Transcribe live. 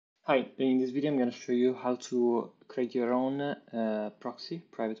Hi, in this video I'm going to show you how to create your own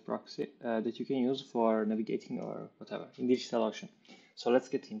private proxy that you can use for navigating or whatever in DigitalOcean. So let's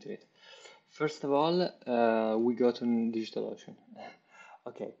get into it. First of all, we go to DigitalOcean.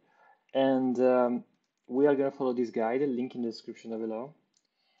 Okay, and we are going to follow this guide, link in the description down below,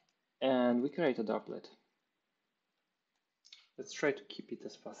 and we create a droplet. Let's try to keep it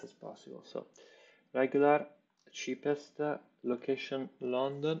as fast as possible. So regular, cheapest, location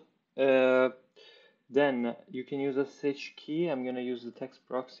London. Then you can use SSH key. I'm gonna use the text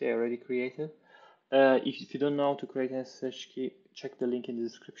proxy I already created. If you don't know how to create an SSH key, check the link in the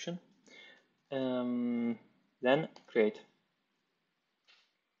description. Then create.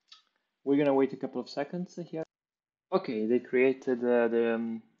 We're gonna wait a couple of seconds here. Okay, they created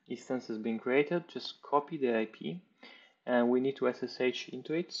the instance has been created. Just copy the IP, and we need to SSH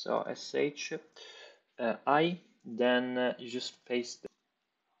into it. So SSH I. Then you just paste.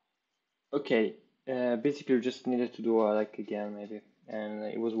 Okay, basically you just needed to do like again maybe, and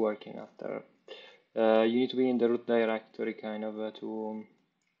it was working after. You need to be in the root directory kind of to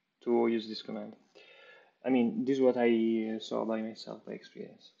use this command. I mean, this is what I saw by myself by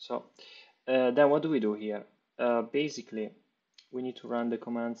experience. So then what do we do here? Basically, we need to run the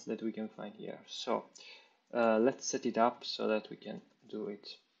commands that we can find here. So let's set it up so that we can do it.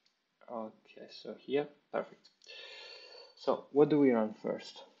 Okay, so here, perfect. So what do we run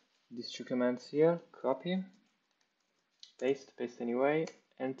first? These two commands here, copy, paste anyway,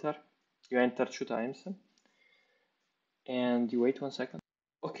 enter. You enter 2 times, and you wait 1 second.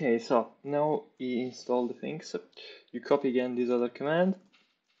 Okay, so now you install the things. You copy again this other command,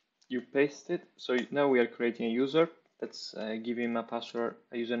 you paste it. So now we are creating a user. Let's give him a password,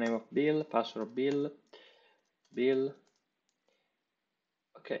 a username of Bill, password of Bill.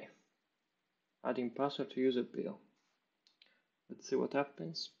 Okay, adding password to user Bill. Let's see what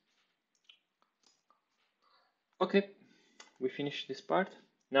happens. Okay, we finished this part.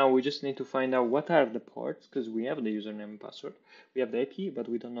 Now we just need to find out what are the ports, because we have the username and password. We have the IP, but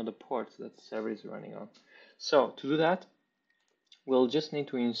we don't know the ports that the server is running on. So to do that, we'll just need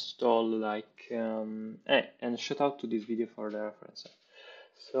to install like, and shout out to this video for the reference.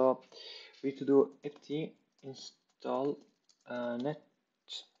 So we need to do apt install net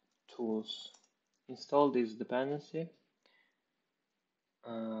tools. Install this dependency.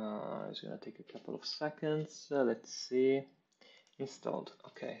 It's gonna take a couple of seconds. Let's see. Installed.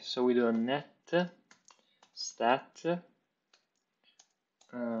 Okay, so we do a netstat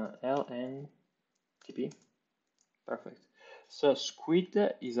lntp. Perfect. So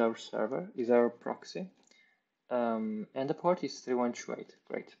Squid is our server, is our proxy, and the port is 3128.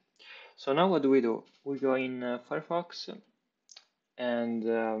 Great. So now what do? We go in Firefox, and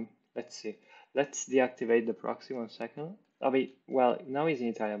let's see. Let's deactivate the proxy 1 second. Well, now it's in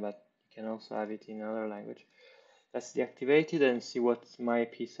Italian, but you can also have it in another language. Let's deactivate it and see what my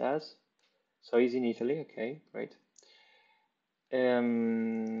IP says. So it's in Italy, okay, great.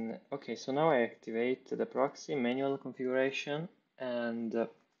 Okay, so now I activate the proxy, manual configuration, and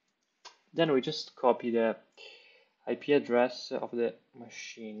then we just copy the IP address of the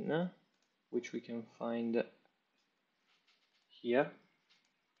machine, which we can find here.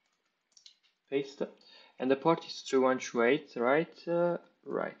 Paste, and the port is 3128, right?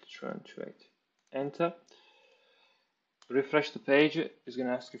 Right, 3128. Enter. Refresh the page. It's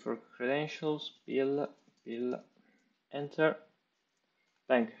gonna ask you for credentials. Bill, enter.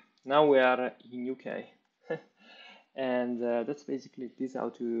 Bang. Now we are in UK. And that's basically this, how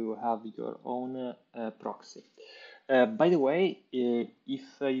to have your own proxy. By the way, if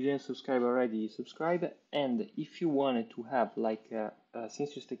you didn't subscribe already, subscribe. And if you wanted to have like,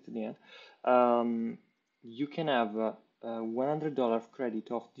 since you stick to the end, you can have $100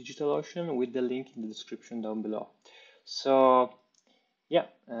 credit off DigitalOcean with the link in the description down below. So yeah,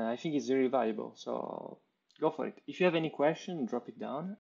 I think it's very valuable. So go for it. If you have any question, drop it down.